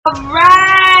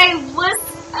Alright,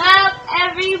 what's up,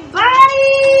 everybody?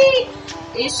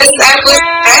 It's your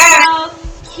girl,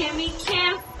 Kimi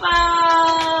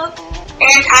Kinfolk.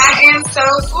 And I am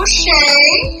Soulful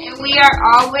Shay. And we are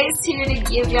always here to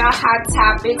give y'all hot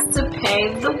topics to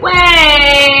pave the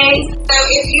way. So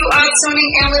if you are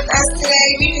tuning in with us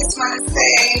today, we just want to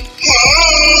say,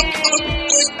 hey.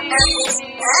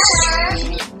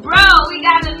 Bro, we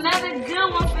got another good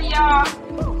one for y'all.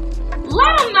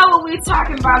 Let them know what we're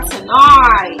talking about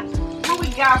tonight. What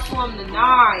we got for them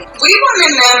tonight? We want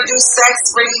to know, does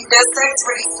sex really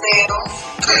fail?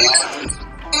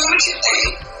 What you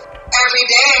think? Every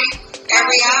day,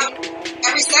 every hour,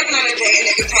 every second of the day, a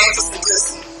nigga pay for some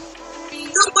pussy.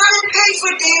 The women pay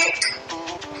for dick.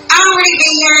 I don't really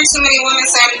be hearing too many women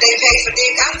saying that they pay for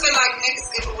dick. I feel like niggas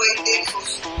give away dick for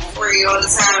free all the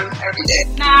time, every day.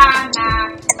 Nah.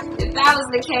 If that was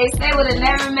the case, they would have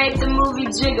never made the movie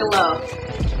Gigolo.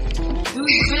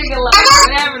 Gigolo,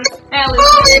 whatever the hell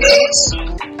is.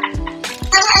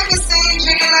 Have I ever seen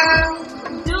Gigolo?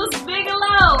 Deuce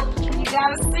Bigelow. You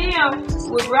gotta see him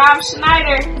with Rob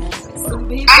Schneider. So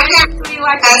he's basically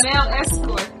like a male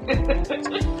escort.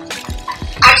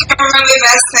 I can't remember if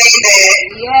I saying that.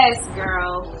 Yes,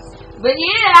 girl. But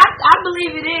yeah, I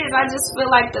believe it is. I just feel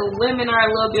like the women are a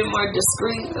little bit more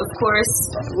discreet. Of course,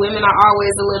 women are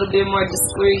always a little bit more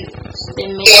discreet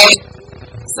than men. Yeah.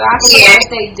 So I feel like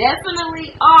they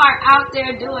definitely are out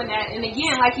there doing that. And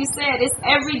again, like you said, it's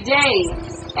every day.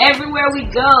 Everywhere we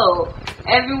go.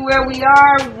 Everywhere we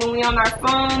are, when we on our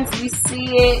phones, we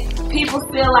see it. People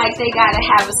feel like they gotta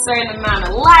have a certain amount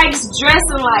of likes,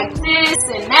 dressing like this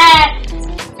and that.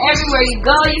 Everywhere you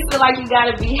go, you feel like you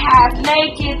gotta be half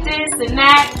naked, this and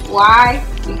that. Why?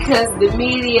 Because the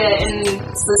media and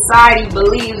society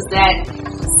believes that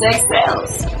sex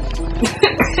sells.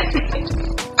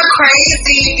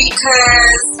 Crazy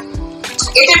because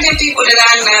even the people that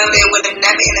I know that would have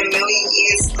never in a million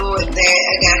years thought that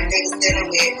a guy they was dealing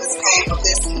with was paying for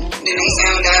pussy. Then they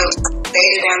found out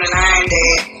later down the line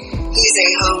that he's a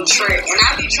whole trick. And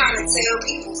I be trying to tell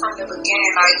people from the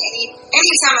beginning, like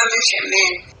anytime I mention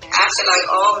men, I feel like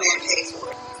all men pay for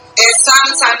it. In some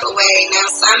type of way. Now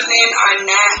some men are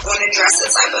not going to dress the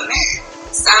type of men.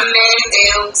 Some men,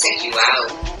 they'll take you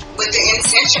out with the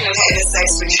intention of having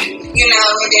sex with you, you know,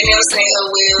 and then they'll say, oh,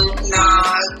 well,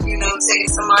 nah, you know,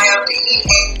 taking somebody out to eat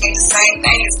ain't the same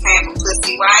thing as paying for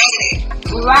pussy, why ain't it?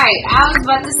 Right, I was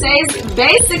about to say,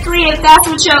 basically, if that's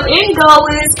what your end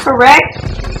goal is, correct?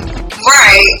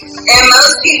 Right, and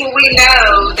most people we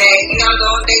know that, you know,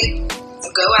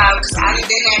 go out, because I've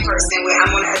been that person where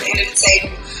I'm on the other end of the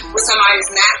table with somebody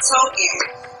who's not talking,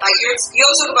 like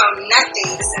you'll talk about nothing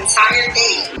this entire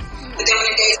day. But then when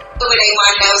the day's over, they want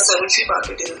to know, so what you about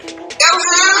to do? Go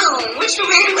home. What you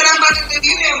mean what I'm about to do?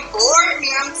 You done bored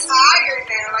me. I'm tired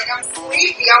now. Like, I'm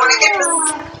sleepy. I want to get this.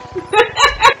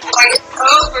 Like, it's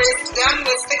over. It's done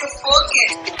with. Stick a fork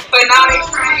in. But now they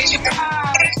trying to get you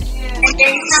back. And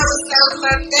then you know what's so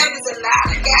fucked up is a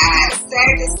lot of guys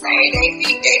sad to say they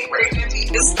beat their pregnant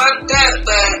people. It's fucked up,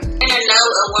 but I know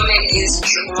a woman is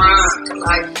drunk,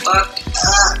 like fucked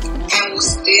up, and will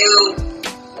still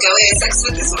go ahead and sex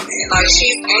with this woman. Like,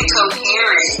 she's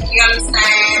incoherent. You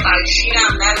understand? Like, she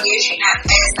don't know yet. She's not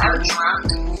passed out drunk.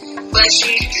 But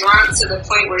she's drunk to the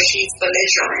point where she's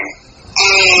belligerent.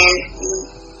 And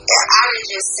I done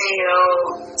just seen it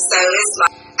all. So it's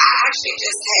like, I actually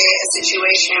just had a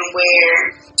situation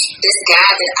where this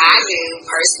guy that I knew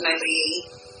personally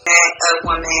met a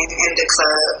woman in the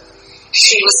club.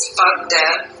 She was fucked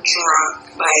up,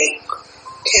 drunk, like,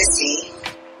 pissy.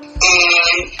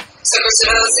 And took her to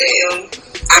the hotel.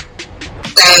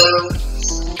 So,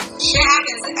 shit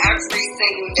happens every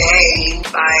single day.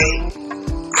 Like,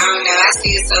 I don't know, I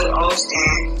see it so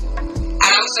often. I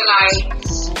feel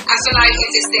like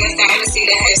it's just their fantasy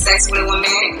to have sex with a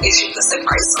woman. If she puts a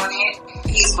price on it,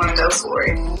 he's gonna go for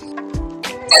it.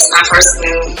 That's my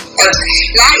personal,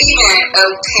 not even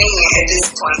opinion at this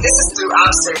point. This is through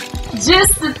observation.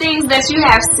 Just the things that you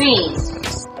have seen.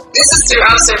 This is through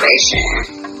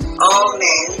observation. All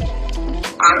men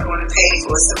are going to pay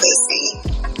for some pussy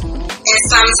in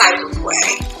some type of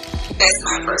way. That's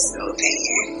my personal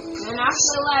opinion. And I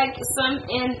feel like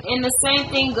and the same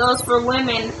thing goes for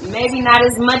women. Maybe not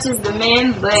as much as the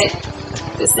men, but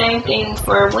the same thing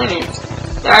for women.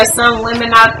 There are some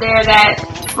women out there that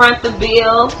front the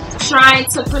bill, trying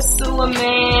to pursue a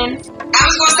man. I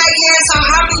was going to say, yeah, so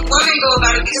how do women go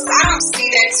about it? Because I don't see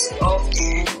that too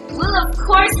often. Well, of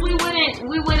course we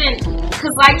wouldn't,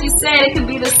 because like you said, it could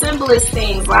be the simplest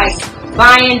things, like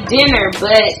buying dinner,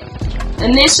 but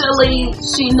initially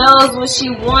she knows what she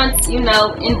wants, in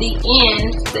the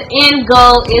end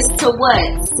goal is to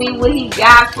what? See what he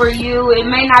got for you. It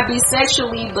may not be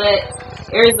sexually, but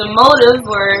there's a motive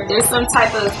or there's some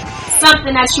type of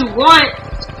something that you want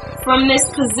from this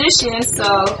position.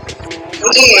 So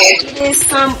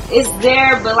it's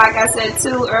there, but like I said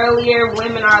too earlier,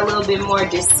 women are a little bit more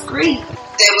discreet.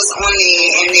 That was on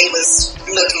there and they was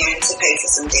looking to pay for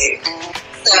some dick.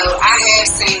 So I have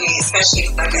seen it,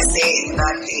 especially like I said in the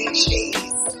back page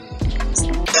days.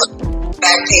 The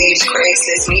back page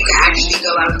Craigslist, when you can actually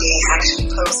go out there and actually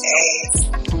post ads.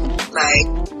 Like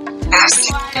I've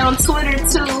seen on Twitter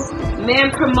too,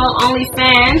 men promote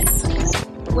OnlyFans.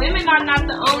 Women are not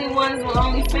the only ones with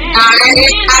OnlyFans.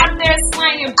 Men out there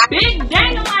slanging big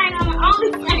dangling on the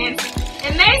OnlyFans,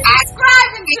 and they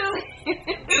subscribing to it.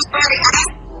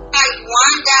 Like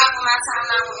one guy on my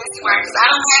timeline on Instagram, because I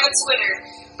don't have a Twitter,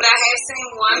 but I have seen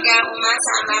one guy on my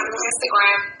timeline on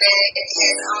Instagram that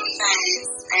has OnlyFans,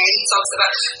 and he talks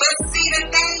about. But see, the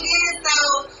thing is,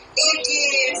 though, it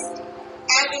gives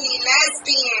ebony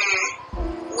lesbian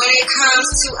when it comes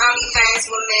to OnlyFans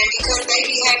with men, because they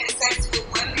be having sex with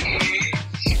women.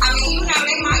 I mean,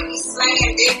 they might be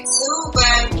slanging dick too,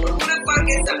 but who the fuck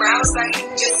is aroused like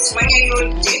just swinging your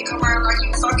dick around like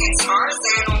you fucking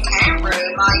Tarzan on camera?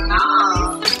 Like,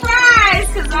 nah. Surprise,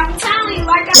 because I'm telling you,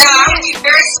 like I said. I would be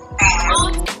very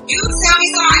surprised. You tell me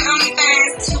somebody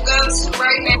OnlyFans to go to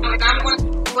right now, and I'm going to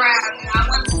grab and I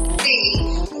want to see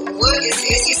what is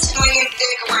he swinging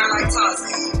dick around like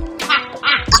Tarzan?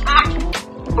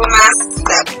 For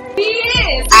myself. He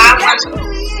is. He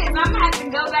definitely is. I'm going to have to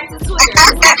go back to Twitter.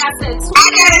 Like I said,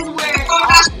 Twitter is where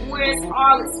it's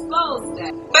all exposed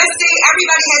at. But see,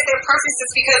 everybody has their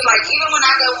preferences because, like, even when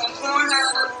I go on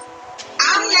Pornhub,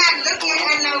 I'm not looking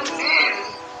at no men.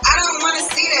 I don't want to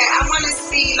see that. I want to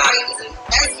see, like,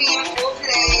 lesbian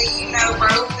foreplay,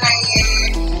 role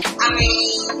playing. I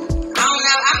mean, I don't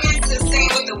know. I'm into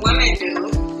seeing what the women do.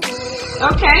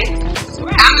 Okay.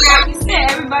 Right. Like you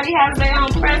said, everybody has their own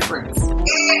preference.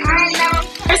 Yeah, I know.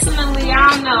 Personally, I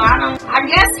don't know. I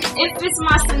guess if it's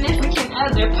my significant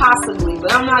other, possibly,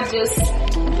 but I'm not just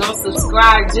gonna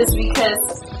subscribe just because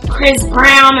Chris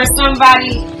Brown or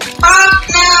somebody. Oh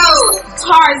no!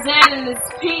 Tarzan and his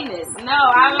penis. No,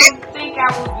 I don't think I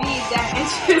would be that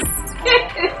interested.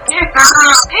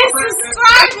 It's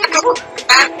subscribing.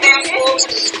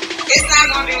 It's not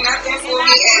gonna do nothing for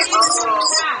me at all.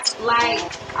 Like,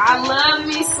 I love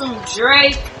me some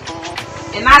Drake,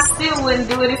 and I still wouldn't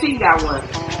do it if he got one.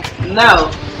 No.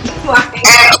 Like,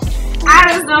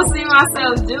 I just don't see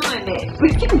myself doing it.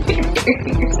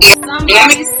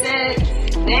 Somebody said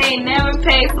they ain't never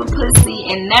paid for pussy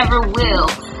and never will.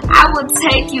 I would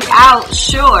take you out,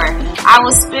 sure. I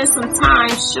would spend some time,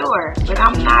 sure. But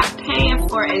I'm not paying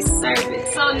for a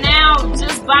service. So now,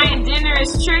 just buying dinner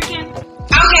is tricking?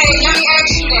 Okay, let me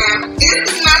ask you now. This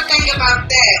is my thing about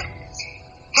that.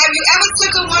 Have you ever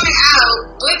took a woman out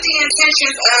with the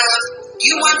intentions of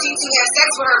you wanting to have sex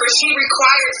with her, but she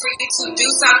required for you to do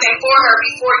something for her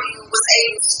before you was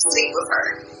able to sleep with her?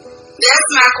 That's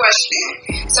my question.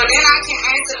 So then I can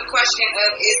answer the question of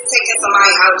is taking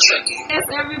somebody out tricking. Yes,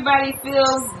 everybody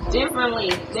feels differently.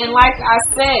 Then like I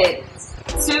said,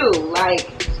 too, like,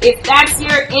 if that's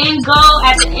your end goal,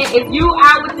 if you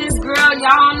out with this girl,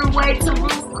 y'all on the way to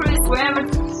Ruth Chris, wherever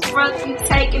you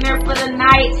taking her for the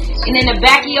night, and in the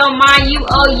back of your mind,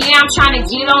 oh yeah, I'm trying to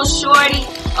get on shorty.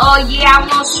 Oh yeah, I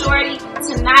want shorty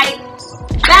tonight.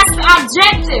 That's the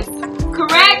objective,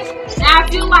 correct? Now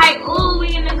if you like, ooh,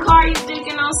 we in the car, you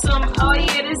thinking on some, oh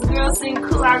yeah, this girl seem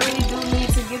cool, I really do need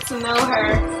to get to know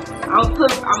her. I'm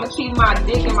gonna keep my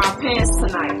dick in my pants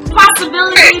tonight.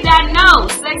 Possibility that no,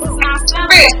 sex is not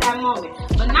selling at that moment.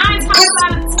 But 9 times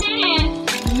out of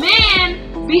 10,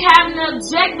 men be having the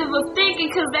objective of thinking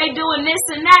because they doing this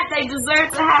and that, they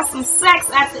deserve to have some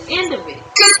sex at the end of it.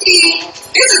 Cause see,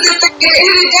 this is the thing. At the end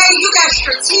of the day, you got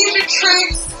strategic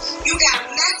tricks, you got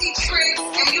messy tricks,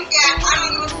 and you got I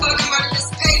don't give a fuck, I'm about to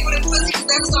just pay for the pussy because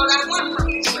that's all I want from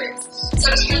you tricks. So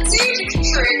the strategic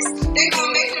tricks, they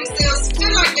gonna make themselves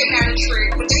feel like they not a trick,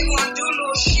 but they gonna do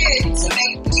little shit to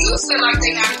make you feel like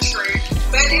they not a trick.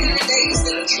 But at the end of the day, you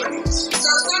still a trick. So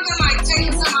something like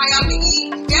taking somebody out to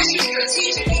eat, that's your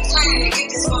strategically planning to get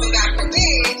this woman back to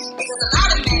bed. Because a lot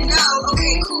of men know,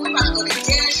 okay, cool, we about to go to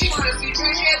dinner. She wanted a few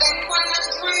drinks. Yeah, baby, want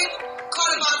another drink? Call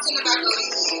the bartender back, go to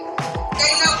eat.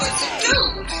 They know what to do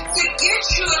to get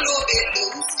you a little bit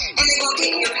loose, and they gonna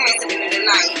get your pants at the end of the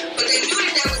night. But they knew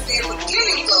that was their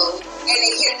beginning goal, and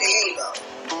they hit the end goal.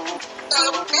 So I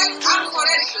would call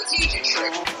that a strategic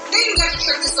trick. Then you got the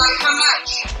trick that's like how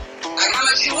much? Like how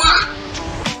much you want?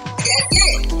 If that's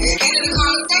it. At the end of the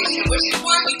conversation, what you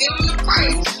want, you give them the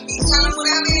price. You tell them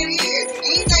whatever it is.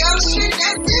 And you say, oh shit,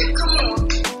 that's it. Come on.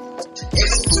 If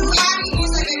it's too high, you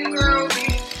gonna say, baby girl,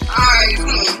 alright,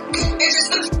 come on. It's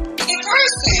just a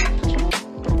person.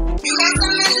 You got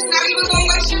something that's not even gonna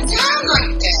waste your time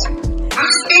like that. I'm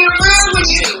just being real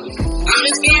with you. I'm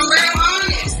just being real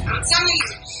honest. I'm telling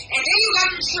you. And then you got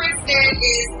the trick that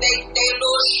is they a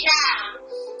little shy.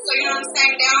 So you know what I'm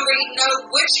saying? They don't really know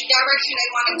which direction they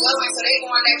want to go in, so they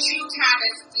want to let you kind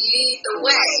of lead the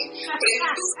way. But if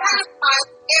you kind of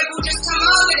will just come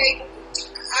over,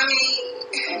 I mean,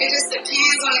 it just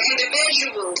depends on the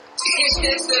individual. It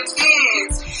just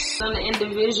depends on the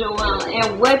individual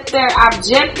and what their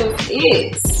objective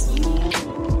is.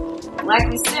 Like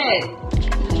we said,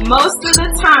 most of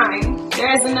the time,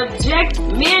 there's an objective.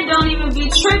 Men don't even be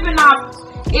tripping off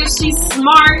if she's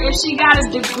smart, if she got a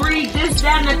degree, this,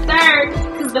 that, and the third.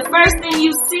 Because the first thing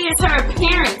you see is her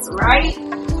appearance, right?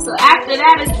 So after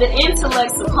that is the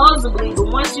intellect, supposedly.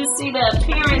 But once you see the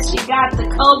appearance, she got the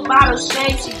Coke bottle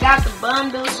shape, she got the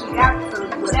bundle, she got the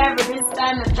whatever, this,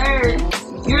 that, and the third.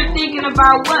 You're thinking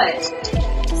about what?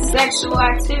 Sexual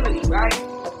activity, right?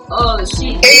 Oh, this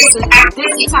is the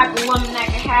type of woman that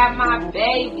can have my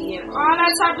baby and all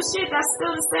that type of shit. That's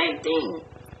still the same thing.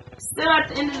 Still at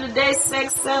the end of the day,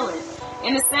 sex selling.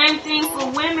 And the same thing for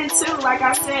women too. Like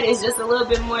I said, it's just a little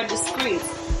bit more discreet.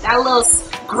 That little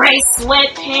gray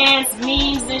sweatpants,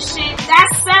 memes and shit,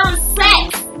 that's selling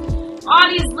sex. All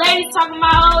these ladies talking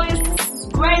about, oh,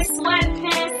 it's gray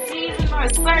sweatpants season or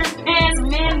certain pants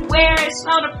men wear it,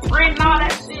 show the print and all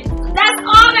that shit. That's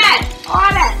all that.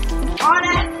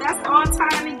 That's all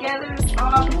tying together.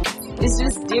 It's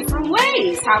just different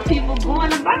ways how people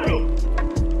going about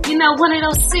it. You know, one of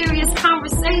those serious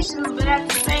conversations, but at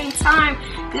the same time,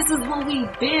 this is what we've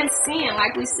been seeing.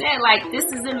 Like we said, like this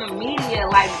is in the media.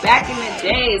 Like back in the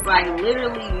days, like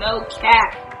literally no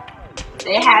cap.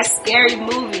 They had scary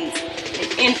movies.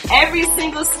 In every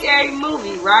single scary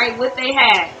movie, right? What they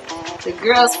had. The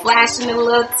girls flashing the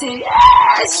little titty,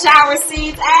 shower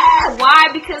scenes, why?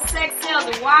 Because sex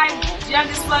sells. Why?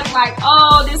 Youngest fuck like,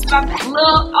 oh, this fuck,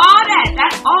 little, all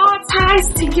that all ties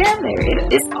together.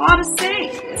 It's all the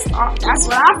same. That's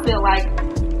what I feel like.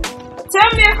 Tell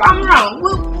me if I'm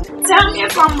wrong. Tell me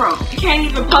if I'm wrong. You can't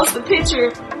even post a picture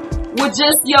with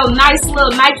just your nice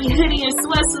little Nike hoodie and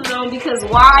sweatsuit on because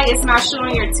why? It's not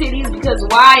showing your titties. Because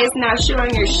why? It's not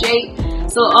showing your shape.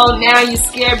 So, oh, now you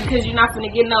scared because you're not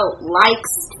gonna get no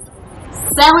likes.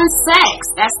 Selling sex.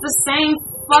 That's the same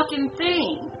fucking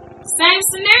thing. Same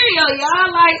scenario, y'all.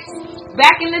 Like,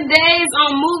 back in the days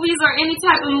on movies or any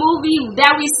type of movie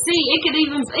that we see, it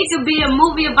could be a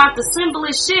movie about the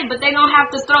simplest shit, but they gonna have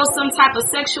to throw some type of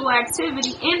sexual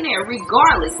activity in there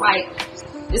regardless. Like,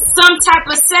 there's some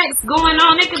type of sex going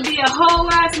on. It could be a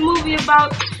whole ass movie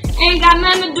about ain't got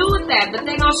nothing to do with that, but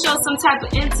they gonna show some type of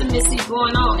intimacy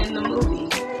going on in the movie.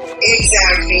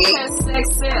 Exactly. Because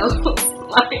sex sells.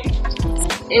 Like,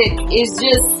 it's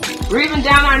just breathing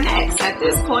down our necks at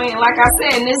this point. Like I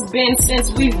said, and it's been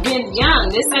since we've been young.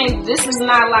 This is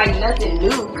not like nothing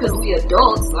new because we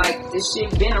adults. Like, this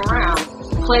shit been around.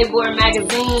 Playboy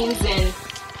magazines and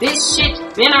this shit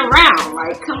been around.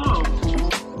 Like, come on.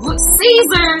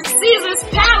 Caesar's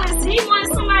palace, he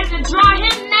wanted somebody to draw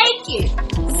him naked.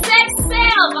 Sex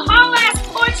sells. A whole ass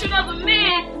portrait of a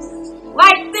man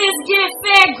like this getting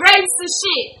fed grapes and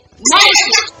shit.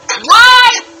 Naked.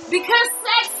 Why? Because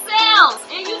sex sells.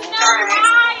 And you know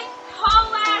why?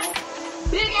 Whole ass,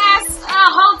 big ass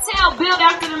hotel built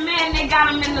after the man, they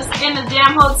got him in the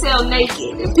damn hotel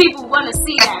naked. And people want to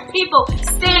see that. People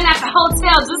stand at the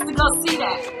hotel just to go see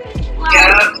that.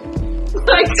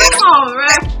 Like, come on,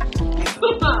 bruh.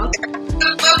 Come on.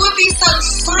 But what be so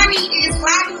funny is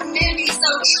why do men be so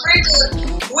triggered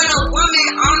when a woman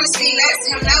honestly lets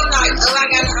him know, like, oh, I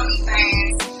got an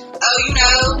OnlyFans. Oh, you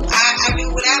know, I do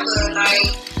whatever. Like,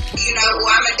 you know,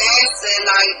 or I'm a dancer.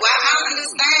 Like, well, I don't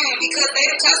understand because they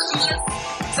the customers.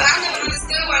 So I never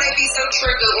understood why they be so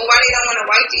triggered or why they don't want to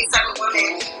wife these type of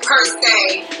women per se.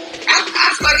 I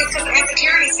feel like it's because of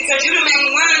insecurities because you the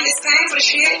main one that's paying for the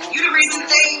shit. You the reason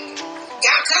they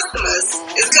got customers.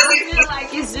 It's because I feel like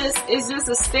it's just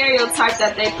a stereotype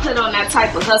that they put on that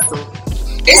type of hustle.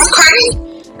 It's crazy.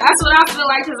 That's what I feel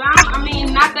like, because I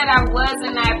mean, not that I was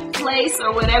in that place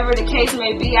or whatever the case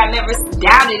may be. I never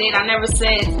doubted it. I never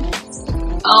said,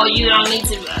 oh, you don't need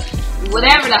to,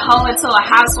 whatever, the hoe into a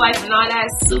housewife and all that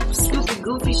stupid,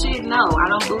 goofy shit. No, I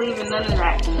don't believe in none of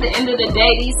that. At the end of the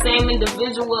day, these same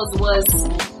individuals was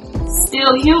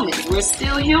still humans. We're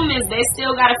still humans. They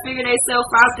still got to figure themselves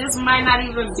out. This might not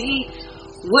even be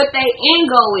what their end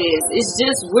goal is. It's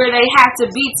just where they have to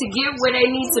be to get where they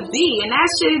need to be. And that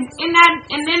shit,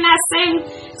 and then that same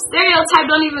stereotype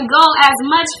don't even go as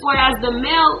much for as the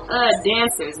male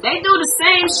dancers. They do the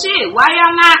same shit. Why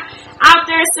y'all not out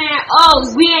there saying, oh,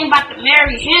 we ain't about to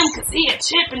marry him because he a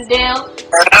Chippendale?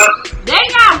 They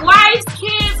got wives,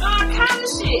 kids, all kind of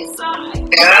shit. So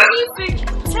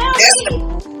tell me.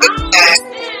 I don't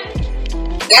understand.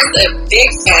 That's a big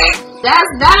fact. That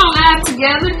don't add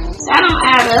together. That don't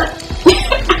add up.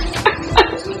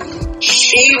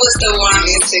 She was the one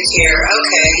insecure.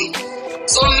 Okay.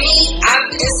 For me,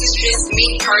 this is just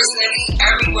me personally.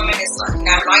 Every woman is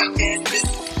not like this. This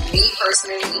is me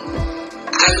personally.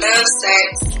 I love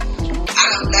sex. I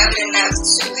don't love it enough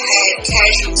to have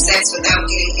casual sex without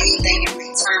getting anything in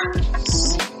return.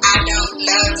 I don't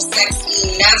love sex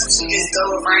enough to just go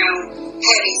around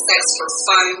having sex for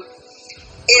fun.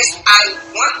 If I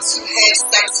want to have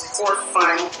sex for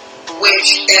fun, which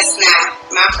that's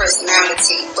not my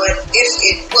personality, but if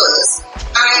it was,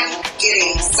 I'm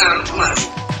getting some money.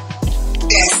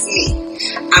 That's me.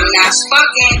 I'm not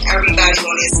fucking everybody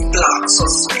on this block for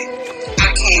free.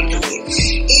 I can't do it.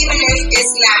 Even if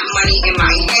it's not money in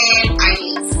my hand, I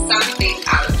need something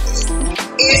out of this.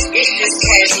 It's just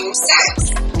casual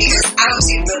sex, because I don't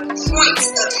see the point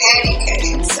of having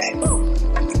casual sex.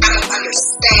 I don't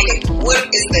understand it. What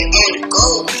is the end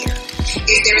goal here?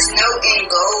 If there's no end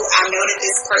goal, I know that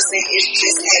this person is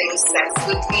just having sex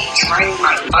with me, draining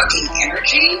my fucking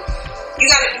energy. You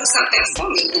gotta do something for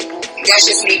me. That's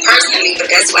just me personally, but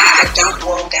that's why I don't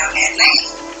walk down that lane.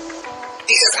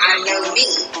 Because I know me.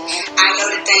 I know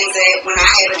the things that when I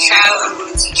have a child, I'm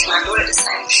going to teach my daughter the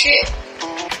same shit.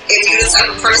 If you're the type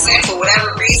of person, for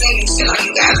whatever reason, you feel like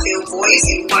you gotta feel voice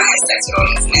and you want to have sex with all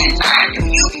these men,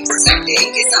 fine, you be protected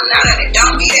and get something out of it.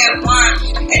 Don't be that one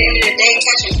at the end of the day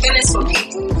catching feelings for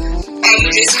people and you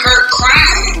just hurt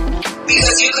crying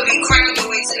because you could be crying your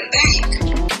way to the bank.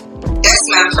 That's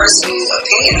my personal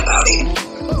opinion about it.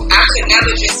 I could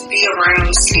never just be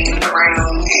around, sleeping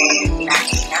around, and not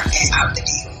getting nothing out the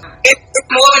deal. It's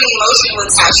more of an emotional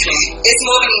attachment. It's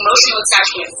more of an emotional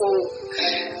attachment for...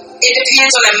 It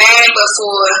depends on the man, but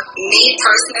for me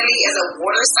personally, as a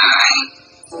water sign,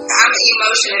 I'm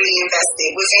emotionally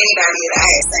invested with anybody that I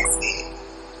have sex with.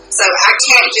 So I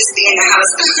can't just be in the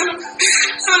house.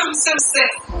 I'm so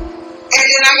sick. And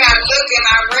then I gotta look and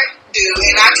I do,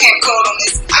 and I can't call on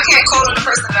this. I can't call on the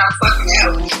person that I'm fucking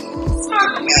out with.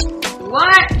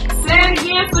 What? Say it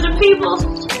again for the people.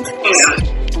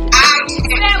 I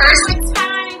can't personally.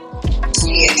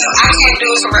 Yeah, no, I can't do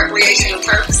it for recreational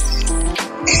purposes.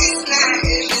 It's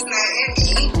just not in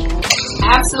me.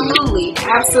 Absolutely.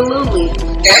 That's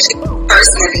just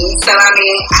personally. So I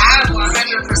mean, I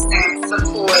 100%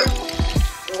 support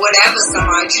whatever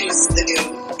somebody chooses to do.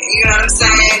 You know what I'm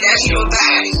saying? That's your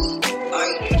body.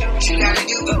 You do what you gotta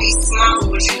do, but be smart with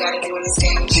what you gotta do in this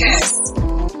game of chess.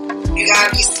 You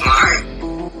gotta be smart.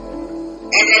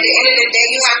 And at the end of the day,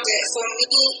 you have to, for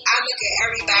me, I look at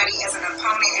everybody as an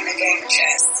opponent in a game of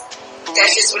chess.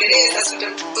 That's just what it is. That's what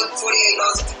the book 48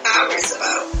 Laws of Power is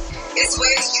about. It's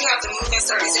ways that you have to move in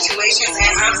certain situations,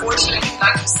 and unfortunately,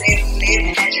 like you said, we live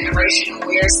in that generation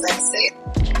where sex is.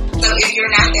 So if you're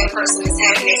not that person that's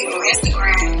having it on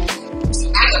Instagram,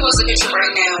 I can post a picture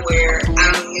right now where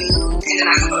I'm nude, and then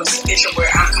I can post a picture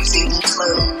where I'm completely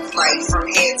clothed, like from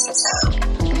head to toe.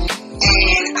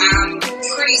 And I'm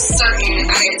pretty certain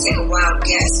I had to take a wild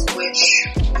guess which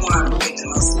one would get the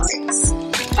most likes.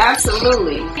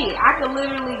 Absolutely. I could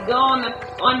literally go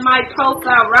on my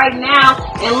profile right now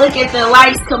and look at the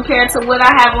likes compared to what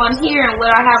I have on here and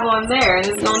what I have on there, and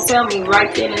it's gonna tell me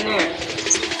right then and there.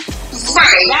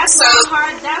 Right. That's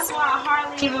why I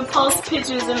hardly even post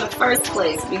pictures in the first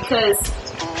place, because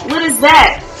what is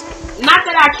that? Not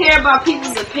that I care about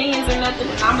people's opinions or nothing,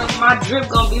 and my drip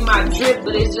gonna be my drip,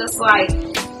 but it's just like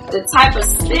the type of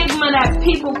stigma that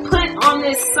people put on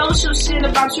this social shit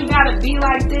about you gotta be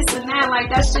like this and that, like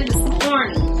that shit is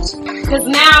corny. Cause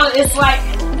now it's like,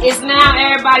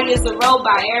 everybody is a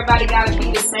robot, everybody gotta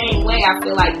be the same way. I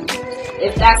feel like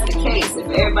if that's the case, if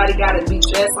everybody gotta be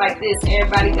dressed like this,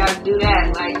 everybody gotta do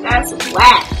that, like that's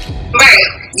whack. Right.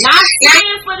 Not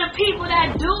saying for the people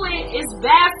that do it, it's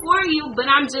bad for you, but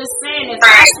I'm just saying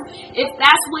if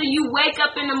that's when you wake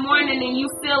up in the morning and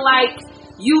you feel like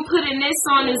you putting this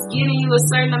on is getting you a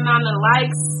certain amount of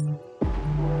likes,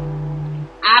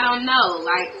 I don't know.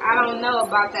 Like, I don't know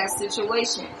about that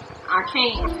situation. I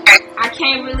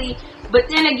can't really. But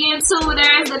then again, too,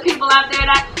 there's the people out there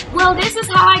that, well, this is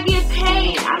how I get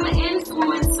paid. I'm an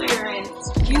influencer, and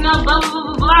blah blah blah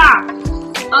blah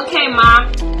blah. Okay,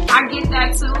 Mom. I get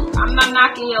that too. I'm not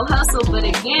knocking your hustle, but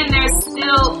again, there's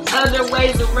still other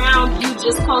ways around you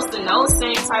just posting those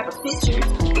same type of pictures.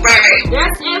 Right.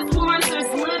 There's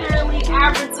influencers literally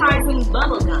advertising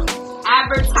bubblegum,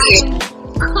 advertising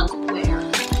cookware,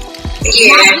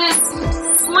 not just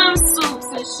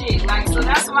swimsuits and shit. Like, so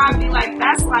that's why I be like,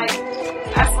 that's like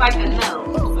a no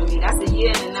for me. That's a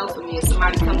yeah and a no for me. If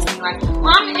somebody comes to me like,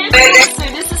 well, I'm an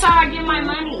influencer, this is how I get my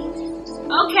money.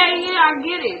 Okay, yeah, I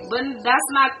get it, but that's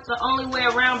not the only way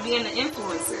around being an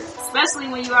influencer. Especially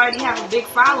when you already have a big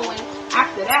following.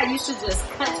 After that, you should just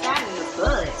cut that in the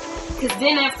bud. Because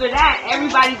then after that,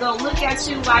 everybody gonna look at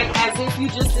you like as if you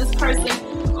just this person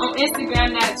on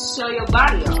Instagram that show your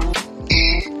body off.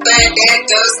 But that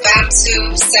goes back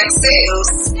to sex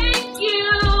sales. Thank you,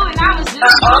 and I was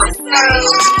just going to say that.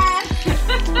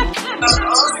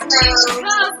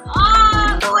 Goes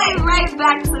all the way right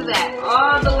back to that.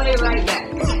 All the way right back.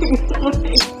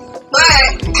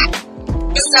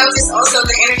 But so is also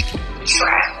the energy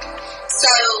trap.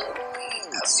 So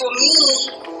for me,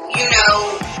 you know,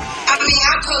 I mean,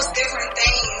 I post different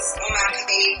things on my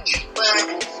page,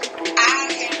 but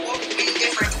I have walked many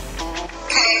different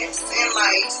paths in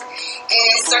life,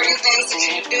 and certain things that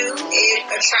you do, it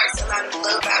attracts a lot of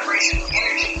low vibrational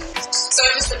energy. So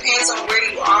it just depends on where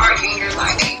you are in your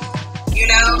life, you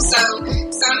know. So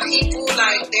some people,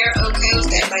 like, they're okay with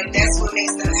that, like that's what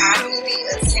makes them happy,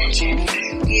 the attention.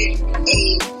 You get a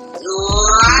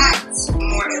lot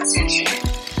more attention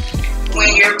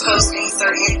when you're posting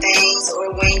certain things,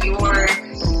 or when you're,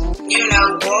 you know,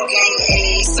 walking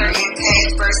a certain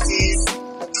path versus,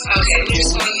 okay, we're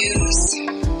just going to use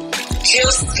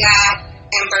Jill Scott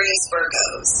and Bernice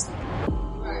Burgos.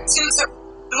 Two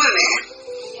women.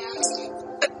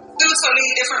 Two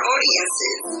totally different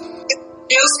audiences.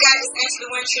 Jill Scott is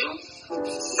influential.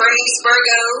 Bernice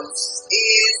Burgos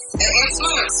is an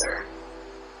influencer.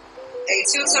 They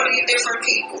two totally different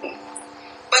people.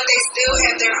 But they still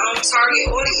have their own target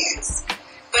audience.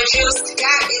 But Jill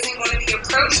Scott isn't going to be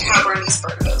approached how Bernice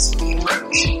Burgos will be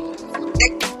approached.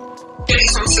 They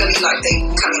from Philly like they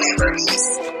coming at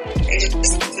Bernice. They just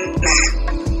not.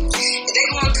 If they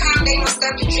want to come, they want to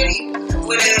step to Judy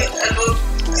with a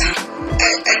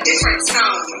different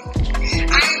tone.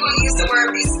 I ain't going to use the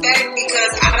word respect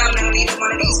because I don't know neither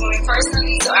one of these women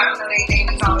personally, so I don't know their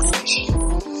daily conversation.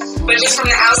 But just from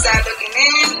the outside looking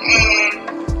in and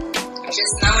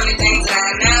just knowing the things that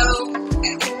I know,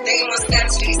 they want to step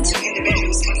to these two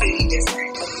individuals completely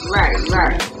different. Right.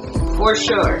 For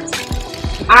sure.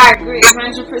 I agree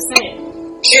 100%.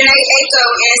 Janae Aiko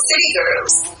and City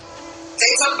Girls. They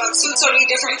talk about two totally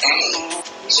different things.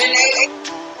 Janae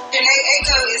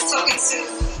Aiko is talking to,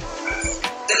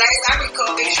 the last I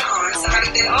recall, Big Sean,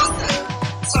 somebody that also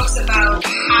talks about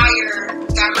higher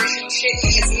vibrational shit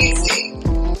in his music.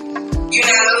 You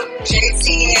know, JT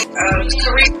and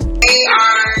Kareem, they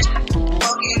are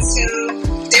talking to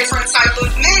different type of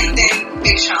men than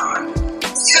Big Sean.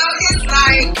 So it's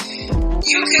like,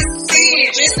 you can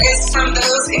see just as from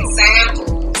those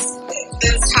examples,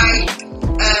 the type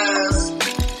of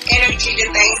energy that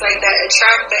things like that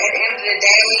attract. But at the end of the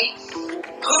day,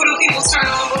 who do people turn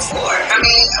on before? I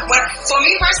mean, for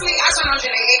me personally, I turn on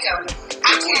Janae Aiko.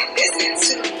 I can't listen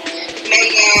to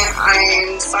Megan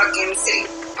and fucking City,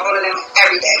 all of them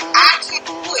every day. I can't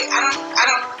do it. I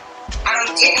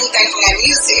don't get anything from that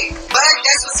music. But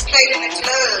that's what's played in the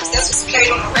clubs. That's what's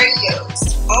played on the radios.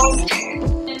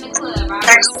 Often. In the club,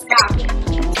 I stop it.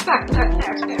 I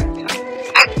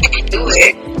can't do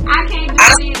it. I can't do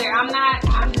it either.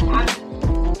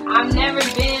 I've never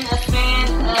been a fan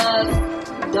of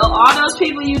all those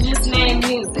people you just named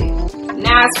music.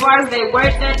 Now, as far as their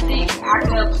work ethic, I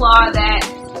can applaud that.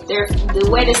 The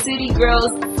way the City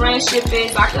Girls friendship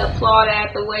is, I can applaud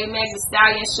that. The way Meg Thee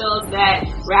Stallion shows that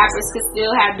rappers could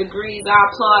still have degrees, I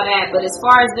applaud that. But as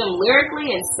far as them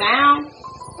lyrically and sound,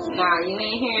 nah, you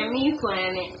ain't hearing me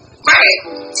playing it. Right.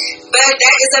 But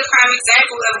that is a prime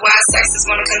example of why sex is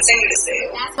going to continue to sell.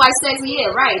 That's why sex,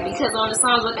 yeah, right. Because on the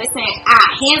songs, what they saying,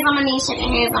 hands on my knees, shaking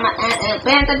hands on my twerk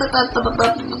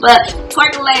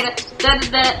later,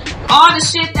 all the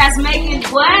shit that's making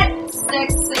what?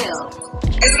 Sex sell.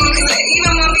 It's going to,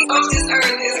 even when we off this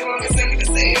earth, it's going to continue to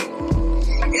sell.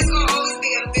 It's going to always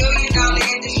be $1 billion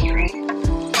industry.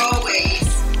 Always.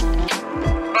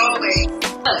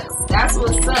 That's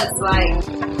what sucks. Like,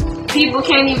 people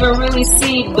can't even really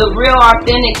see the real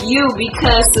authentic you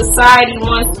because society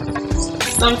wants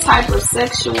some type of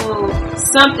sexual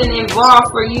something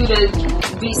involved for you to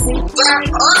be seen. But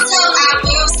also, I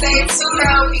will say too,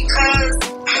 though, because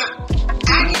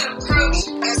I get approached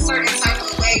a certain type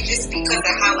of way just because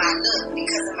of how I look,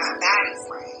 because of my body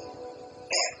frame,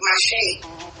 my shape.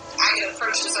 I get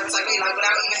approached a certain type of way, like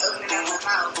without even opening up my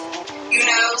mouth. You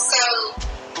know, so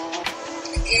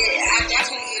I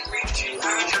definitely agree with you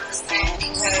 100%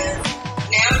 because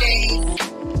nowadays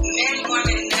men want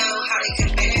to know how they can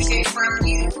benefit from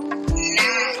you,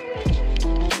 not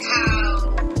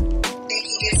how they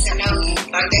can get to know you.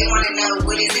 Like they want to know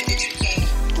what is it that you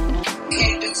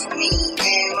can do for me,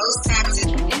 and most times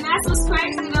and that's what's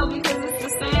crazy though, because it's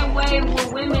the same way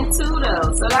with women too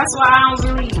though. So that's why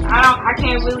I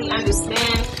can't really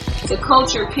understand the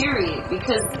culture period,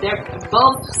 because they're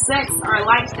both sex are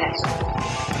like that.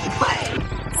 But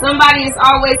somebody is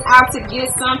always out to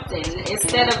get something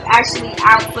instead of actually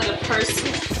out for the person.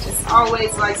 It's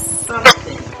always like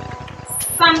something.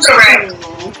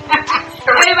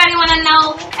 Everybody want to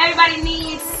know. Everybody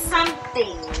needs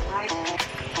something. Like,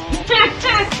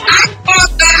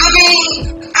 I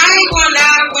mean, I ain't gonna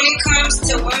lie. When it comes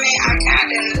to women, I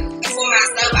kind of, for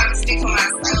myself, I can speak for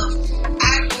myself.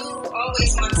 I do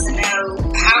always want to know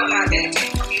how am I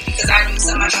benefiting from you, because I do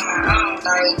so much on my own.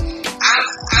 Like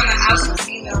I'm an alpha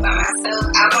female by myself.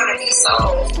 I want to be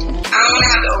soft. I don't want to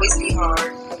have to always be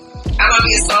hard. I want to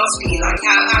be a softie. Like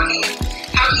how can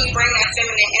you bring that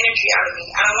feminine energy out of me?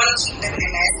 I don't want to keep living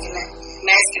in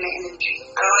masculine energy.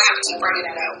 I don't want to have to keep bringing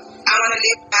that out. I want to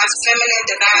live my feminine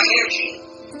divine energy.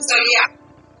 So yeah,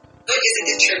 what is it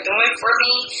that you're doing for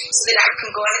me so that I can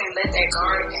go ahead and let that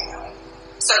guard down?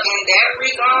 So in that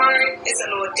regard, it's a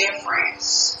little different.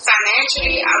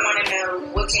 Financially, I want to know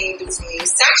what can you do for me.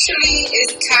 Sexually,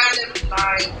 it's kind of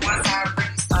like once I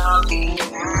really start getting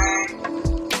your mind,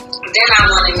 then I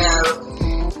want to know,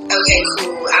 okay,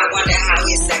 cool, I wonder how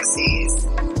his sex is.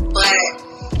 But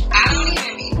I don't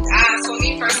even for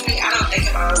me personally, I don't think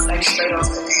about sex straight off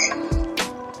the bat.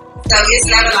 So it's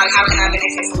never like, how can I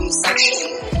benefit from you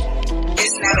sexually?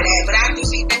 It's never that. But I do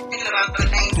be thinking about the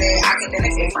things that I can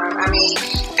benefit from. I mean,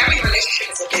 every relationship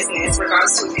is a business,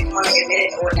 regardless of if you want to admit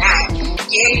it or not.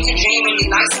 Yeah, you can genuinely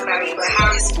like somebody, but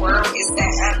how this world is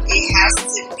set up, it has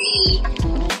to be,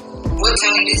 what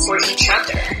can we do for each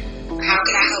other? How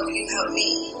can I help you help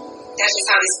me? That's just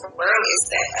how this world is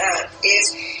set up. If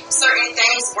certain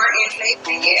things weren't in place,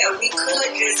 then yeah, we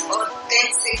could just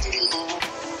authentically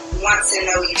want to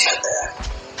know each other.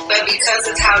 But because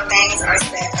of how things are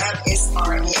set up as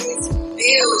far as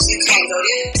bills, you can't go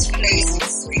this place for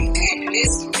free, you can't do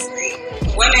this for free.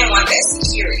 Women want that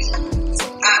security.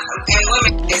 And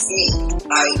women is me.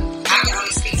 Like, I can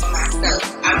only speak for myself.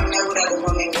 I don't know what other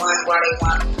women want, why they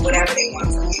want whatever they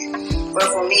want from me. But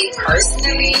for me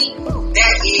personally,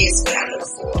 that is what I look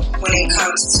for when it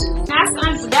comes to.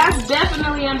 That's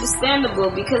definitely understandable,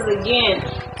 because again,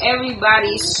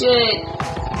 everybody should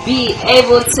be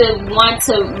able to want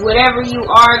to, whatever you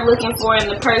are looking for in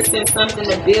the person, something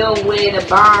to build with, a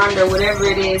bond or whatever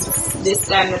it is, this,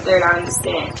 that, and the third, I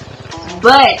understand.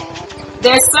 But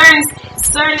there's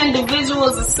certain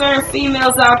individuals and certain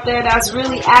females out there that's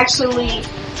really actually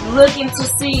looking to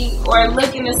see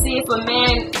if a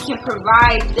man can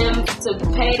provide them to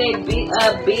pay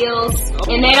their bills,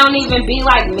 and they don't even be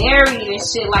like married and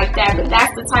shit like that, but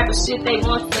that's the type of shit they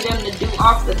want for them to do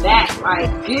off the bat.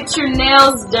 Like, get your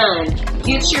nails done,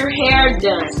 get your hair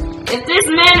done. If this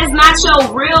man is not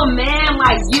your real man,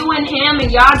 like you and him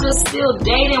and y'all just still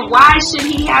dating, why should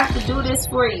he have to do this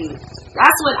for you?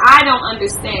 That's what I don't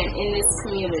understand in this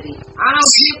community. I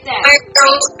don't get that.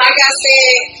 Like I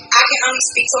said, I can only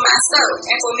speak for myself.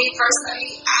 And for me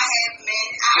personally, I have men.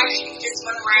 I actually just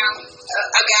went around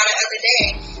a guy the other day.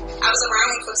 I was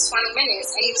around him for 20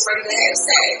 minutes and he was ready to have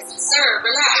sex. Sir,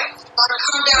 relax.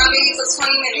 Calm down, baby, for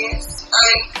 20 minutes.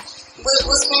 Like,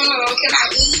 what's going on? Can I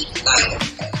eat? Like,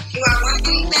 do I want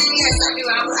anything? Yes, I do.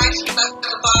 I would actually like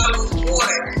a bottle of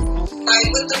water. Like,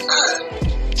 what the fuck?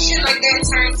 Shit like that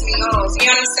turns me off, you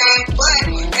know what I'm saying?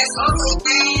 But that's also a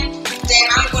man that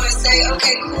I'm gonna say,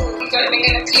 okay, cool, you gotta make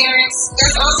an appearance.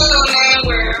 That's also a man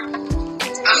where I'm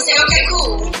gonna say, okay,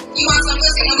 cool, you want some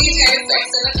pussy and we've had sex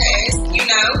in the past, you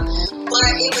know?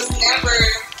 But it was never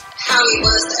how it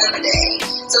was the other day.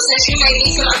 So since you made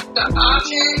me feel like the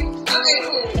object, okay,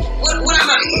 cool, what am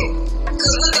I to get?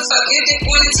 Cause what the fuck, your dick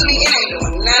going into me, it ain't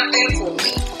doing nothing for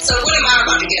me. So what am I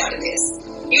about to get out of this?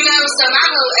 You know, so my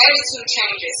whole attitude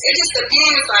changes. It just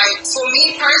depends. Like, for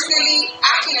me personally,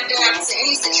 I can adapt to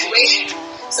any situation.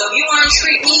 So if you want to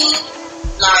treat me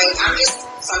like I'm just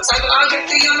some type of object,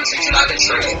 then I'm going to treat you like a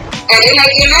trick. And then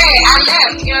they get mad. I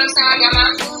left. You know what I'm saying? I got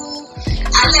my food.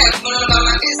 I left. Went on about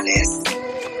my business.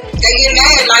 They get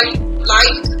mad.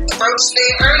 Like Roach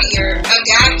said earlier, a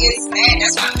guy gets mad.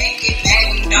 That's why men get mad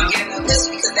when you don't get enough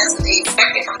pussy, because that's what they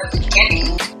expected from the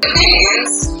beginning.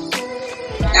 Demands.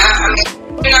 I mean,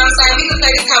 you know what I'm saying? We can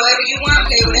play this however you want,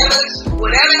 play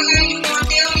whatever man you want to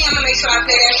deal with. sure I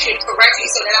play that shit correctly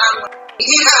so that I'm, like,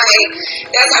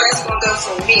 that's how that's gonna go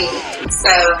for me. So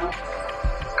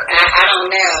I don't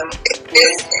know.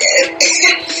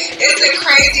 It's a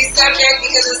crazy subject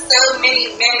because there's so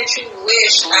many men that you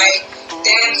wish, like,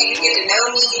 damn, can you get to know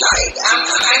me? Like, I'm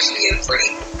actually a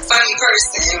pretty funny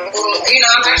person. Well,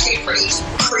 I'm actually a pretty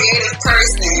creative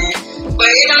person. But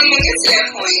it don't even get to that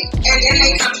point. And then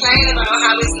they complain about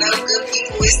how it's no good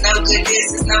people, it's no good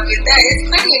this, it's no good that. It's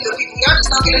plenty of good people. Y'all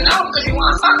just don't get to know them because you want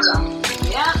to fuck them.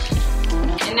 Yep.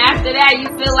 And after that,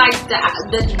 you feel like the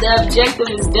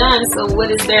objective is done, so what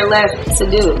is there left to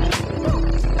do?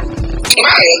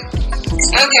 Right.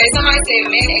 Okay, somebody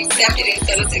said men accepted it,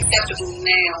 so it's acceptable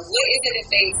now. What is it if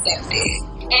they accept it?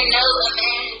 And no, a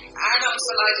man, I don't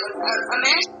feel like a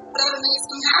man, whatever makes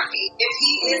him happy. If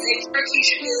he is a prick, he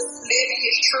should just live in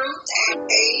his truth and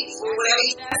age or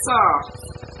whatever. That's all.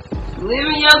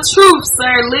 Living your truth,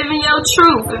 sir. Living your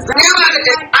truth. You don't have to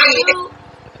deny it.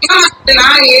 You don't have to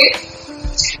deny it.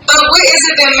 But what is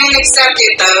it that men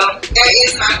accepted, though? That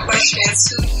is my question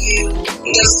to you.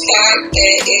 The fact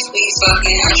that if we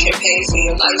fucking, I should pay for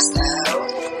your lifestyle.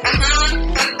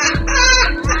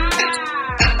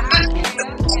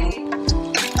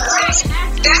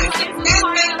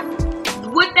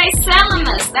 What they selling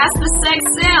us? That's the sex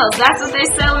sales. That's what they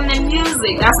selling in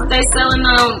music. That's what they selling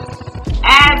on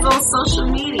ads on social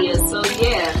media. So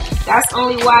yeah, that's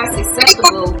only why it's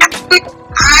acceptable.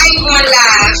 I ain't gonna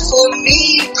lie. For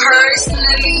me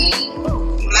personally,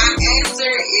 my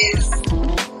answer is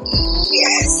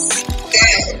yes.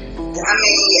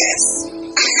 Yes.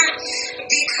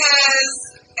 Because,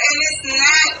 and it's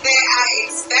not that I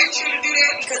expect you to do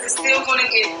that, because it's still gonna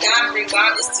get done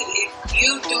regardless to if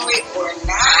you do it or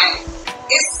not.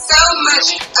 It's so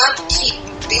much upkeep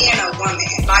being a woman.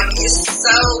 Like, it's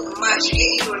so much.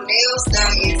 Getting your nails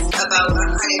done is about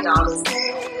 $100 now.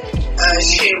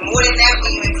 Shit, more than that when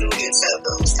you include your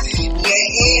toes. Your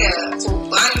hair, for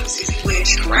bundles if you wear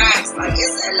tracks. Like,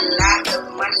 it's a lot of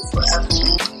money for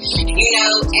upkeep. And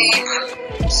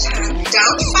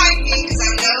don't fight me, because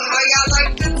I know how y'all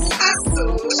like to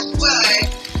tussle, but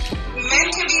men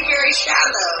can be very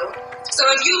shallow. So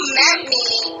if you met me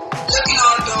looking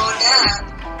all dolled up,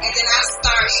 and then I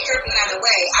start stripping that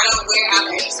away, I don't wear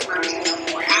eyelashes around you no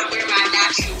more. I wear my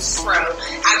natural fro.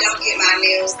 I don't get my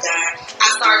nails done. I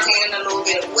start gaining a little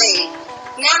bit of weight.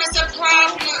 Now it's a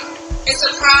problem. It's a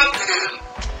problem.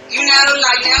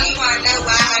 Like, now you want to know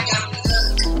why I don't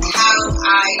look how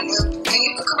I look. And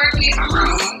you can correct me if I'm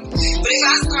wrong. But if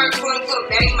I start, quote unquote,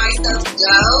 letting myself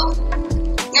go,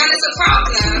 now it's a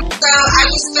problem. So I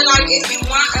just feel like if you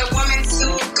want a woman to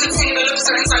continue to look a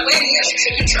certain type of way, yes, you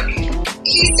should contribute.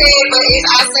 He said, but if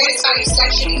I satisfy you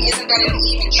sexually, isn't that an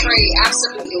even trade?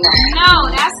 Absolutely not.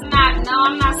 No, that's not. No,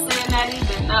 I'm not saying that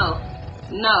either. No.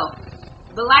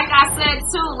 But like I said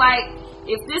too, like,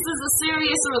 if this is a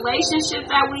serious relationship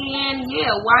that we in,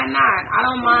 yeah, why not? I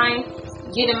don't mind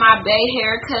getting my bay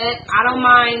haircut. I don't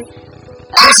mind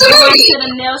going to the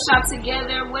nail shop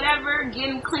together, whatever,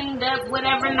 getting cleaned up,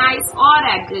 whatever, nice, all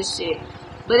that good shit.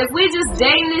 But if we just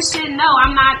dating this shit, no,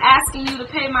 I'm not asking you to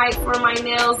pay for my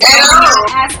nails. I'm not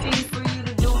asking for you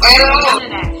to do none of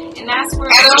that. And that's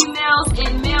where females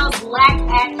and males lack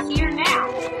at here now.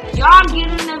 Y'all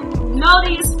getting to know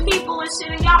these people and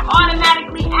shit, and y'all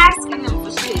automatically asking them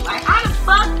for shit. Like, how the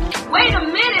fuck? Wait a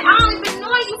minute, I only been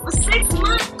knowing you for 6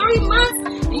 months, 3 months,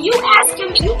 and you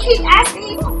keep asking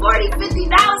me for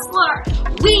 $40-$50 for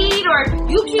weed, or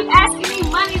you keep asking me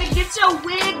money to get your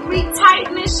wig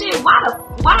retightened and shit.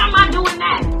 Why am I doing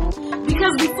that?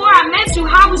 Because before I met you,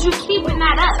 how was you keeping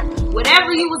that up?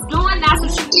 Whatever you was doing, that's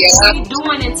what you be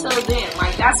doing until then.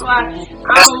 Like, that's why I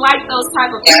don't like those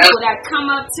type of people that come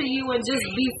up to you and just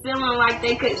be feeling like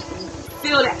they could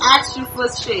feel to ask you for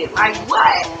shit. Like,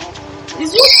 what?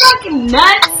 Is you fucking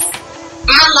nuts?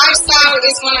 My lifestyle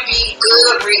is going to be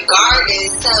good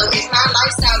regardless. So if my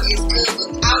lifestyle is good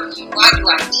without you, why do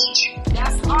I need you?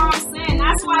 That's all I'm saying.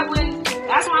 That's why when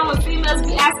females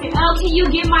be asking, oh, can you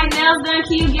get my nails done?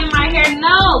 Can you get my hair?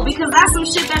 No, because that's some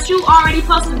shit that you already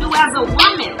supposed to do as a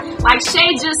woman. Like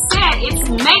Shay just said, it's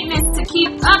maintenance to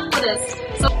keep up with us.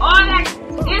 So all that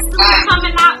instantly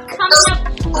coming up,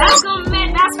 that's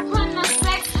putting the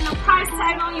sex and the price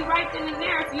tag on you right then and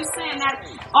there. If you saying that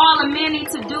all a man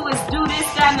needs to do is do this,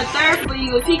 that, and the third for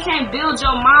you, if he can't build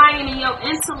your mind and your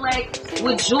intellect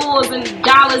with jewels and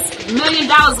dollars, $1 million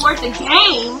worth of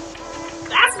game,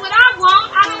 that's what I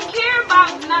want. I don't care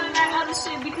about none of that other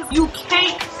shit, because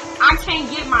I can't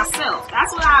get myself.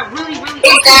 That's what I really believe.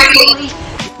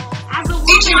 As a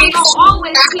woman, I'm gonna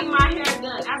always keep my hair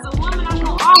done. As a woman, I'm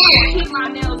gonna always keep my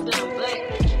nails done. But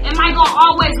Am I gonna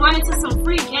always run into some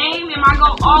free game? Am I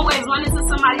gonna always run into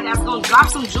somebody that's gonna drop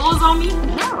some jewels on me?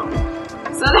 No.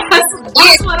 So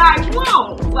that's what I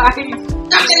want. Like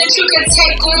something that you can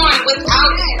take on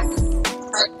without him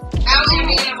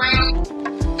being around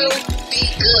to be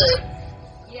good.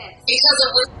 Yes. Because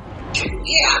of what.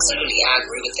 Yeah, absolutely. I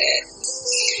agree with that.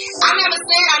 I never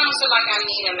said I don't feel like I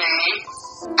need a man.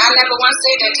 I never once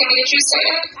said that. Kimmy, did you say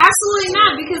that? Absolutely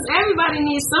not, because everybody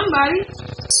needs somebody.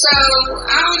 So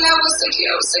I don't know what's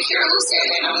secure. Secure who said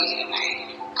that I don't need a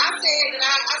man? I said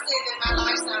that my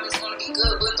lifestyle is going to be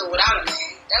good with or without a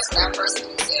man. That's what I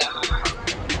personally said out my mouth.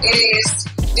 It is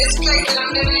this place that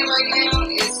I'm living in right now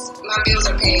is my bills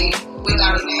are paid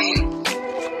without a man.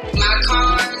 My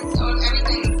cars,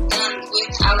 everything is done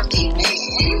without a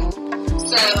man.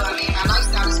 So I mean, my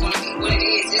lifestyle is going to be what it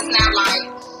is. It's not like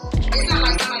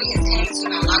somebody has came into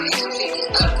my life and completely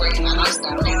upgraded my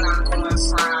lifestyle. And I'm going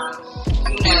from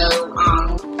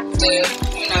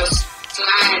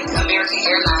flying American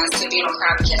Airlines to being on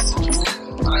private jets all the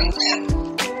time. Like that.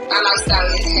 My lifestyle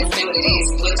has been what it is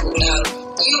with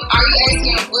Are you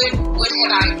asking what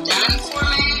have I done for a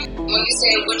man? When you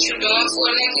say what you doing for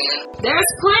a nigga?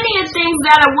 There's plenty of things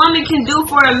that a woman can do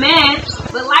for a man,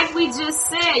 but like we just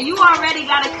said, you already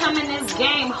gotta come in this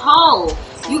game whole.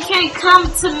 You can't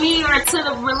come to me or to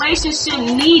the relationship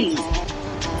needy.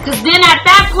 Cause then at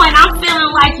that point I'm feeling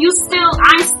like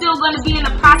I'm still gonna be in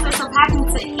the process of having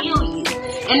to heal you.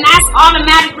 And that's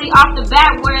automatically off the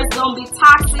bat where it's gonna be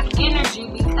toxic energy,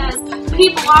 because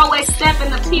people always step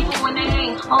into people when they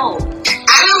ain't whole.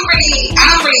 I don't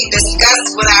really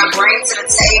discuss what I bring to the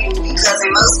table, because in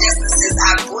most instances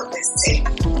I bought this table.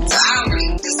 So I don't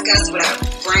really discuss what I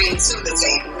bring to the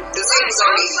table. The table's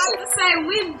already full.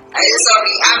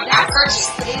 I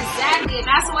purchased it. Exactly, and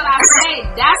that's what I say.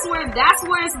 That's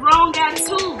where it's wrong at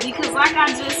too, because like I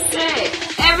just said,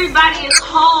 everybody is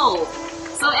whole.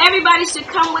 So everybody should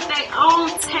come with their own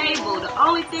table. The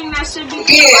only thing that should be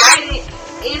provided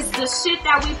is the shit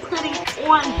that we putting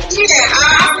on them.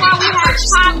 That's why we have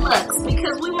potlucks,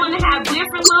 because we want to have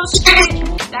different little shit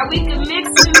that we can mix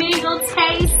and mingle,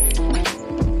 taste,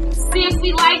 see if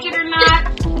we like it or not.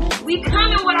 We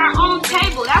coming with our own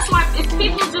table. That's why if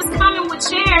people just coming with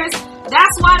chairs,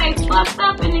 that's why they fucked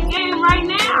up in the game right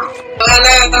now.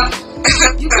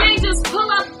 You can't just pull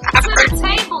up to the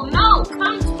table. No,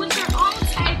 come with your own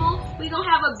table. We gonna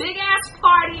have a big ass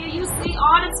party and you see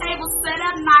all the tables set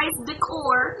up nice,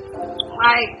 decor.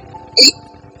 Like,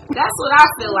 that's what I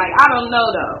feel like. I don't know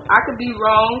though. I could be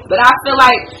wrong, but I feel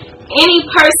like any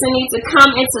person needs to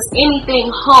come into anything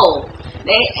whole.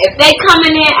 If they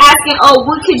coming in asking, oh,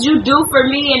 what could you do for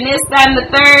me and this, that, and the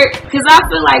third? Because I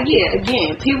feel like, yeah,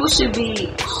 again, people should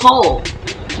be whole.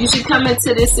 You should come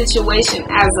into this situation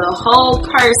as a whole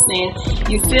person.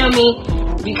 You feel me?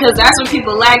 Because that's what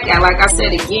people lack at. Like I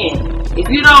said again, if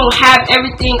you don't have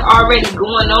everything already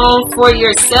going on for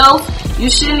yourself, you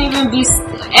shouldn't even be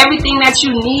everything that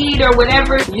you need or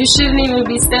whatever. You shouldn't even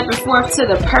be stepping forth to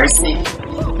the person.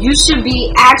 You should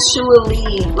be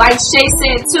actually, like Shay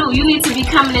said too, you need to be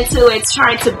coming into it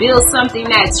trying to build something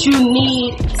that you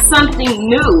need, something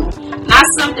new. Not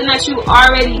something that you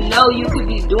already know you could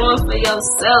be doing for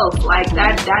yourself. Like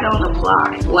that don't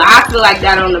apply. Well, I feel like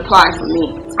that don't apply for me.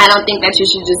 I don't think that you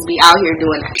should just be out here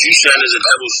doing that. You saying is a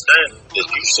double standard. If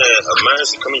you saying a man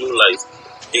should come in your life,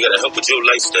 he gotta help with your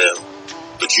lifestyle,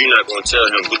 but you're not gonna tell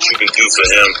him what you can do for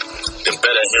him to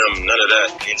better him. None of that.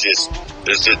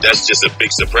 That's just a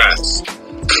big surprise.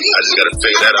 I just gotta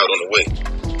figure that out on the way.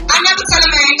 I never tell a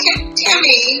man,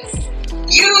 Kimmy,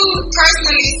 you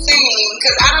personally sing,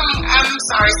 because I'm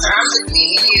sorry, sir, I'm just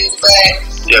meeting you, but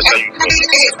yes, everybody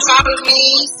that has followed me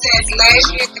since last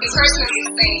year can personally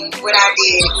sing what I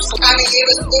did. I mean, it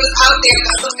was out there in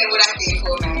the open what I did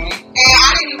for a man. And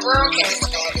I didn't broadcast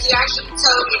that. He actually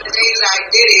told me the day that I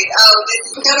did it,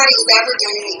 nobody has ever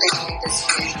done anything like this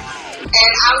for me.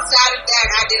 And outside of that,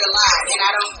 I did a lot, and I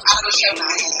don't show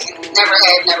my hand. Never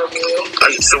had, never will.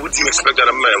 So what do you expect out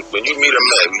of a man? When you meet a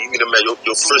man,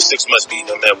 your first 6 months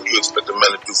meeting a man, what do you expect a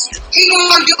man to do for you? He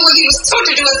gonna do what he was told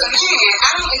to do as a man.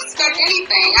 I don't expect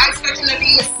anything. I expect him to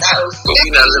be himself. But we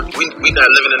not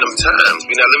living in them times.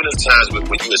 We not living in times when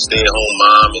you a stay-at-home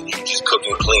mom and you just cook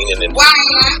and clean and then. Why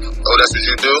ain't I? Oh, that's what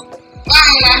you do? Why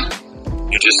ain't I?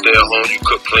 You just stay at home, you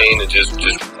cook, clean, and just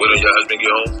wait on your husband get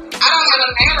home? I don't have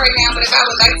a man right now, but if I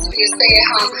would like to be a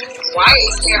stay-at-home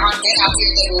wife, there are men out here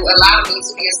that will allow me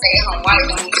to be a stay-at-home wife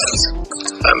when we choose.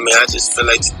 I mean, I just feel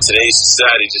like today's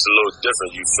society is just a little different.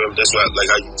 You feel me? That's why,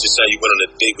 like, I just said you went on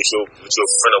a date with your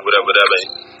friend or whatever,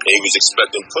 and he was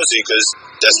expecting pussy because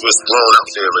that's what's thrown out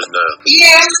there right now.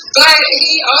 Yes, but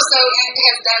he also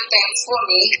has done things for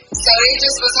me, so it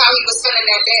just was how he was feeling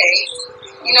that day.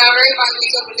 You know, everybody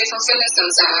wakes up with different feelings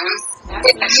sometimes.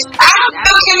 I don't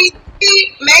know, Kimmy.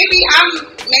 Maybe I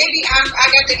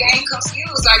got the game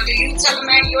confused. Like, do you tell a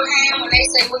man your hand when they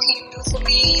say, "What can you do for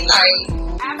me?" Like,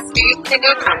 do you think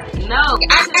no?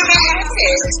 I never had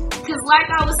this. Because, like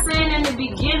I was saying in the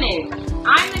beginning,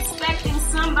 I'm expecting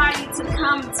somebody to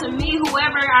come to me,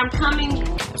 whoever I'm coming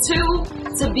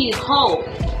to be whole.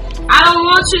 I don't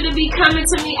want you to be coming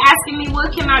to me asking me,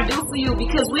 "What can I do for you?"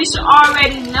 Because we should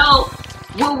already know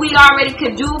what we already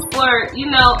could do for,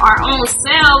 our own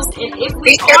selves. And if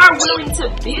we are willing to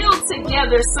build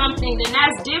together something, then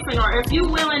that's different. Or if you're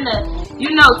willing to,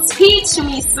 teach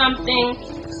me something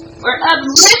or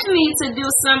uplift me to do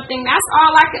something, that's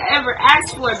all I could ever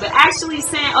ask for. But actually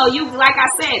saying, like I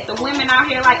said, the women out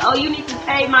here like, you need to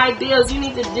pay my bills, you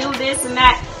need to do this and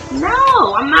that.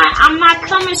 No, I'm not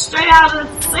coming straight out of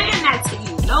saying that to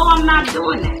you. No, I'm not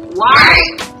doing that. Why?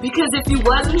 Because if you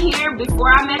wasn't here before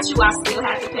I met you, I still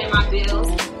had to pay my bills.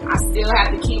 I still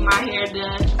had to keep my hair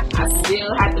done. I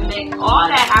still had to make all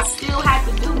that. I still had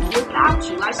to do without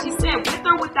you. Like she said, with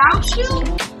or without you,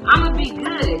 I'm going to be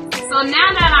good. So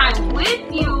now that I'm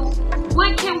with you,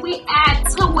 what can we add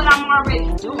to what I'm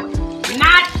already doing?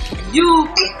 Not you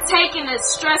taking the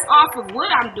stress off of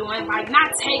what I'm doing, like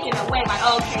not taking away, like,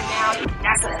 okay, now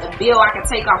that's a bill I can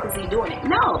take off because he's doing it.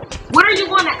 No. What are you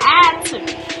going to add to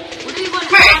me? What are you going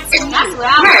to add to me? That's what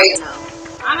I want to know.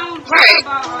 I don't care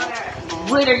about all that.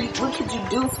 What could you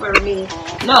do for me?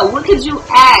 No, what could you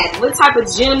add? What type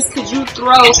of gems could you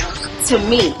throw to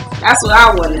me? That's what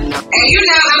I want to know.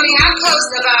 And I post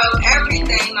about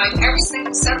everything, like every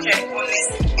single subject on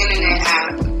this internet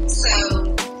app. So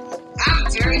I'm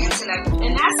very into that.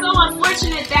 And that's so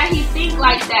unfortunate that he think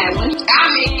like that. When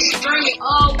extremely.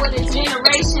 What a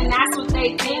generation, that's what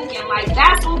they thinking. Like,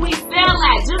 that's what we feel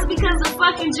at. Just because the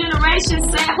fucking generation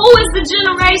said, who is the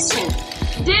generation?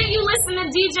 Didn't you listen to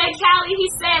DJ Khaled? He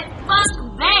said, fuck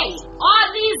they. All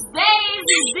these theys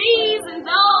and these and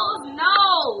those.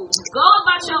 No. Go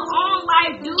about your own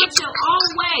life. Do it your own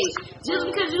way. Just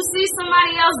because you see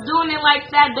somebody else doing it like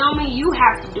that don't mean you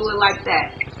have to do it like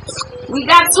that. We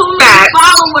got too many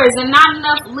followers and not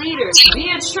enough leaders. Be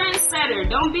a trendsetter.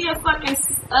 Don't be a fucking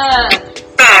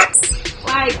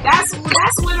like that's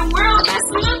where the world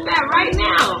messing up at right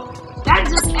now. That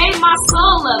just ate my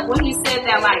soul up when he said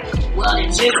that, like, well, the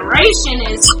generation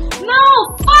is no,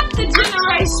 fuck the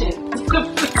generation.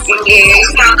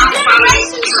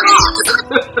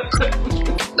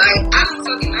 Like, I don't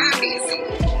fucking mind being single.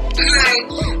 Like,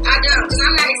 I don't, because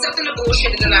I'm not accepting the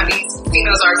bullshit that a lot of these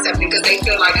females are accepting because they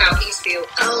feel like how he feels.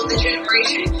 Oh, the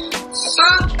generation.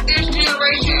 Fuck this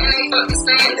generation and they fucking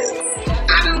standards.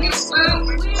 I don't give a fuck.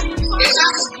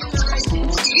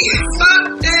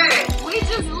 Fuck that. We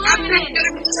just living it.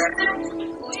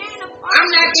 I'm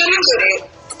not dealing with it.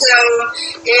 So,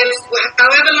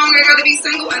 however long I gotta be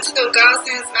single until God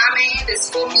sends my man that's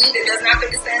for me, that does not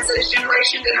fit the standards of this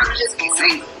generation, then I'm just be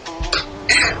single.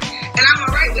 And I'm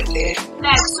alright with it.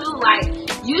 That too, like,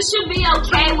 you should be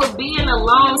okay with being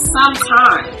alone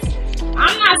sometimes.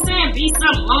 I'm not saying be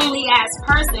some lonely ass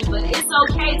person, but it's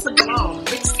okay to be alone.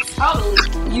 It's totally,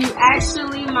 you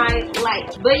actually might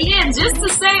like. But yeah, just to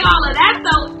say all of that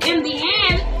though, in the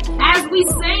end, as we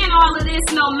saying all of this,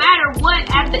 no matter what,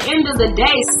 at the end of the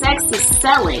day, sex is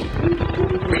selling.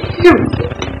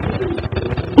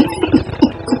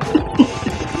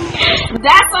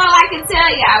 That's all I can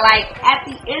tell y'all. Like, at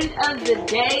the end of the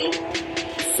day,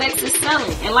 sex is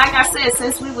selling. And like I said,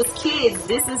 since we was kids,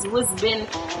 this is what's been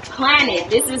planted.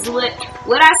 This is what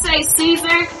I say,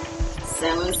 Caesar,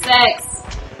 selling sex.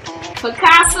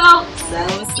 Picasso,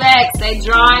 selling sex. They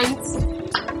drawings,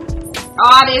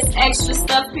 all this extra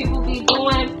stuff people be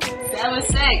doing, selling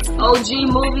sex. OG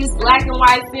movies, black and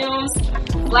white films,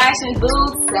 flashing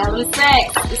boobs, selling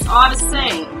sex. It's all the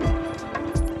same.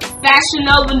 Fashion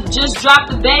Nova just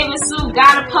dropped the bathing suit,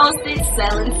 gotta post it,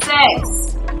 selling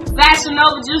sex. Fashion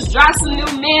Nova just dropped some new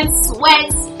men's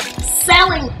sweats,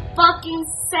 selling fucking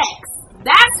sex.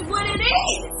 That's what it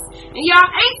is. And y'all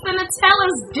ain't finna tell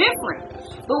us different.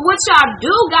 But what y'all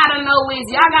do gotta know is,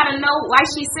 y'all gotta know, like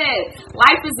she said,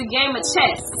 life is a game of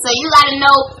chess. So you gotta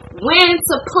know when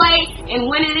to play and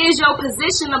when it is your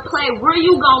position to play, where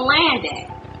you gonna land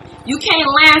at. You can't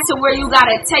land to where you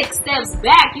gotta take steps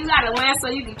back. You gotta land so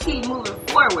you can keep moving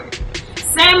forward.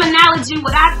 Same analogy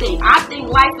what I think. I think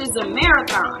life is a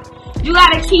marathon. You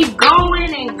gotta keep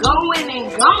going and going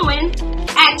and going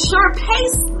at your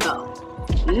pace though.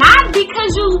 Not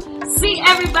because you see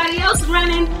everybody else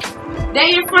running.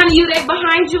 They in front of you, they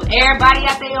behind you. Everybody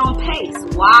at their own pace.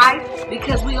 Why?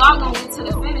 Because we all gonna get to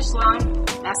the finish line.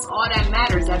 That's all that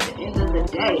matters at the end of the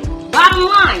day. Bottom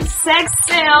line, sex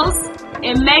sells,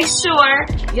 and make sure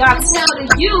y'all tell the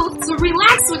youth to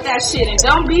relax with that shit and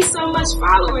don't be so much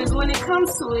followers when it comes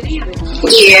to it either.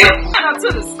 Yeah. Shout out to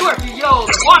the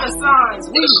Scorpios, water signs.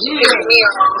 We here.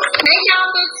 Thank y'all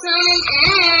for tuning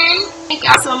in. Thank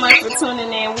y'all so much for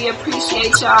tuning in. We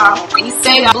appreciate y'all. We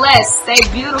stay blessed, stay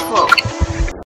beautiful.